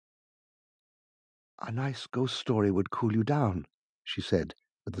"A nice ghost story would cool you down," she said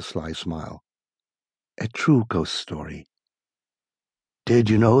with a sly smile. "A true ghost story. Did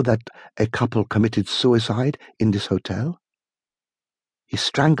you know that a couple committed suicide in this hotel? He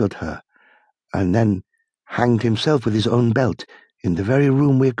strangled her and then hanged himself with his own belt in the very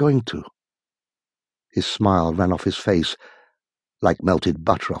room we're going to." His smile ran off his face like melted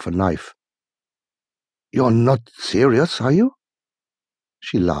butter off a knife. "You're not serious, are you?"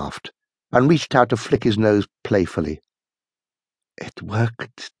 She laughed and reached out to flick his nose playfully. "It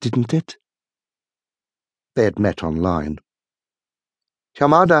worked, didn't it?" They had met online.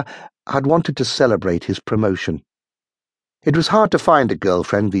 Yamada had wanted to celebrate his promotion. It was hard to find a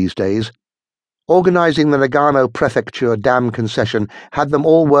girlfriend these days. Organizing the Nagano Prefecture dam concession had them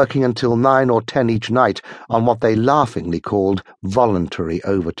all working until 9 or 10 each night on what they laughingly called voluntary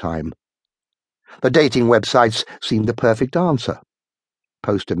overtime. The dating websites seemed the perfect answer.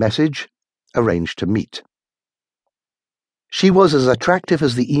 Post a message, arrange to meet. She was as attractive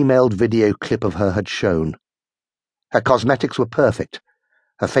as the emailed video clip of her had shown. Her cosmetics were perfect,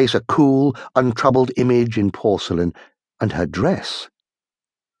 her face a cool, untroubled image in porcelain, and her dress.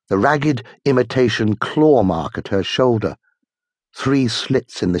 The ragged imitation claw mark at her shoulder, 3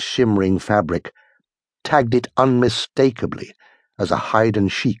 slits in the shimmering fabric, tagged it unmistakably as a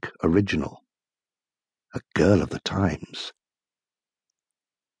hide-and-chic original. A girl of the times.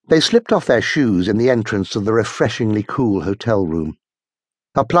 They slipped off their shoes in the entrance of the refreshingly cool hotel room.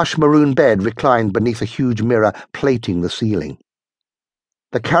 A plush maroon bed reclined beneath a huge mirror plating the ceiling.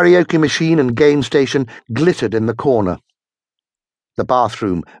 The karaoke machine and game station glittered in the corner. The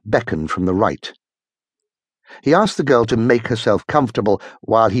bathroom beckoned from the right. He asked the girl to make herself comfortable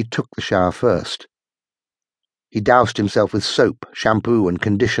while he took the shower first. He doused himself with soap, shampoo, and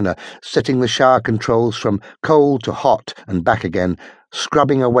conditioner, setting the shower controls from cold to hot and back again,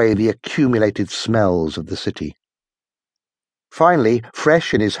 scrubbing away the accumulated smells of the city. Finally,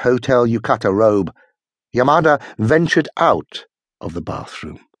 fresh in his hotel yukata robe, Yamada ventured out of the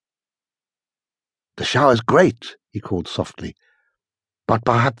bathroom. "The shower's great," he called softly, "but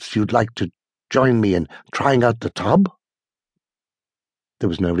perhaps you'd like to join me in trying out the tub?" There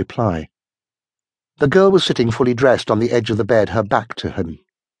was no reply. The girl was sitting fully dressed on the edge of the bed, her back to him,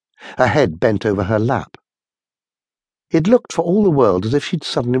 her head bent over her lap. It looked for all the world as if she'd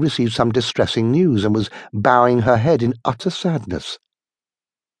suddenly received some distressing news and was bowing her head in utter sadness.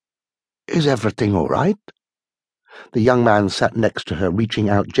 "Is everything all right?" The young man sat next to her, reaching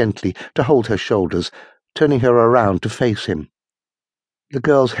out gently to hold her shoulders, turning her around to face him. The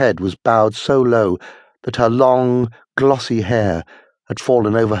girl's head was bowed so low that her long, glossy hair had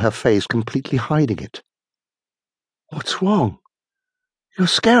fallen over her face, completely hiding it. "What's wrong? You're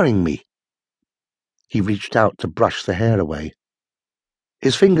scaring me." He reached out to brush the hair away.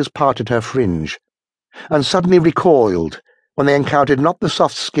 His fingers parted her fringe, and suddenly recoiled when they encountered not the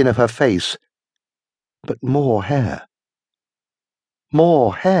soft skin of her face, but more hair.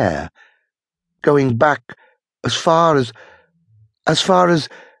 More hair, going back as far as...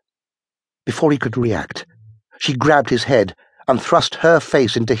 Before he could react, she grabbed his head and thrust her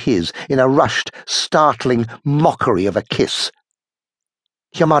face into his in a rushed, startling mockery of a kiss.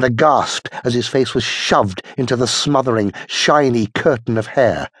 Yamada gasped as his face was shoved into the smothering, shiny curtain of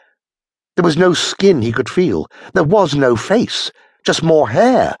hair. There was no skin he could feel. There was no face, just more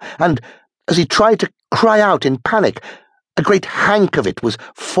hair, and, as he tried to cry out in panic, a great hank of it was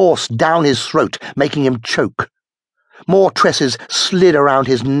forced down his throat, making him choke. More tresses slid around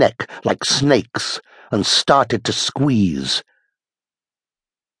his neck like snakes and started to squeeze.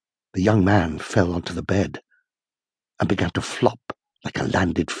 The young man fell onto the bed and began to flop like a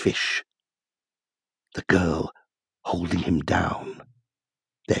landed fish. The girl holding him down,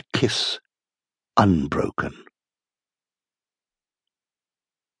 their kiss unbroken.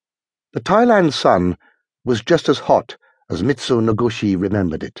 The Thailand sun was just as hot as Mitsu Noguchi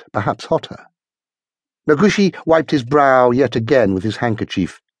remembered it, perhaps hotter. Noguchi wiped his brow yet again with his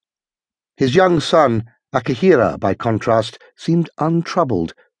handkerchief. His young son, Akihira, by contrast, seemed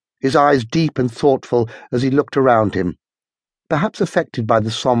untroubled, his eyes deep and thoughtful as he looked around him, perhaps affected by the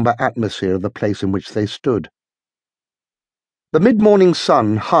sombre atmosphere of the place in which they stood. The mid-morning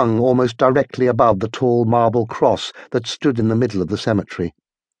sun hung almost directly above the tall marble cross that stood in the middle of the cemetery,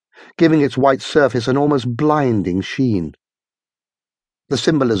 giving its white surface an almost blinding sheen. The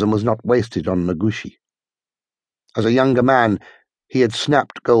symbolism was not wasted on Noguchi. As a younger man, he had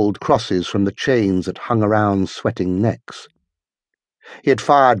snapped gold crosses from the chains that hung around sweating necks. He had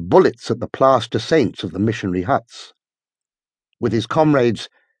fired bullets at the plaster saints of the missionary huts. With his comrades,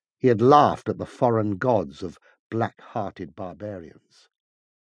 he had laughed at the foreign gods of black-hearted barbarians.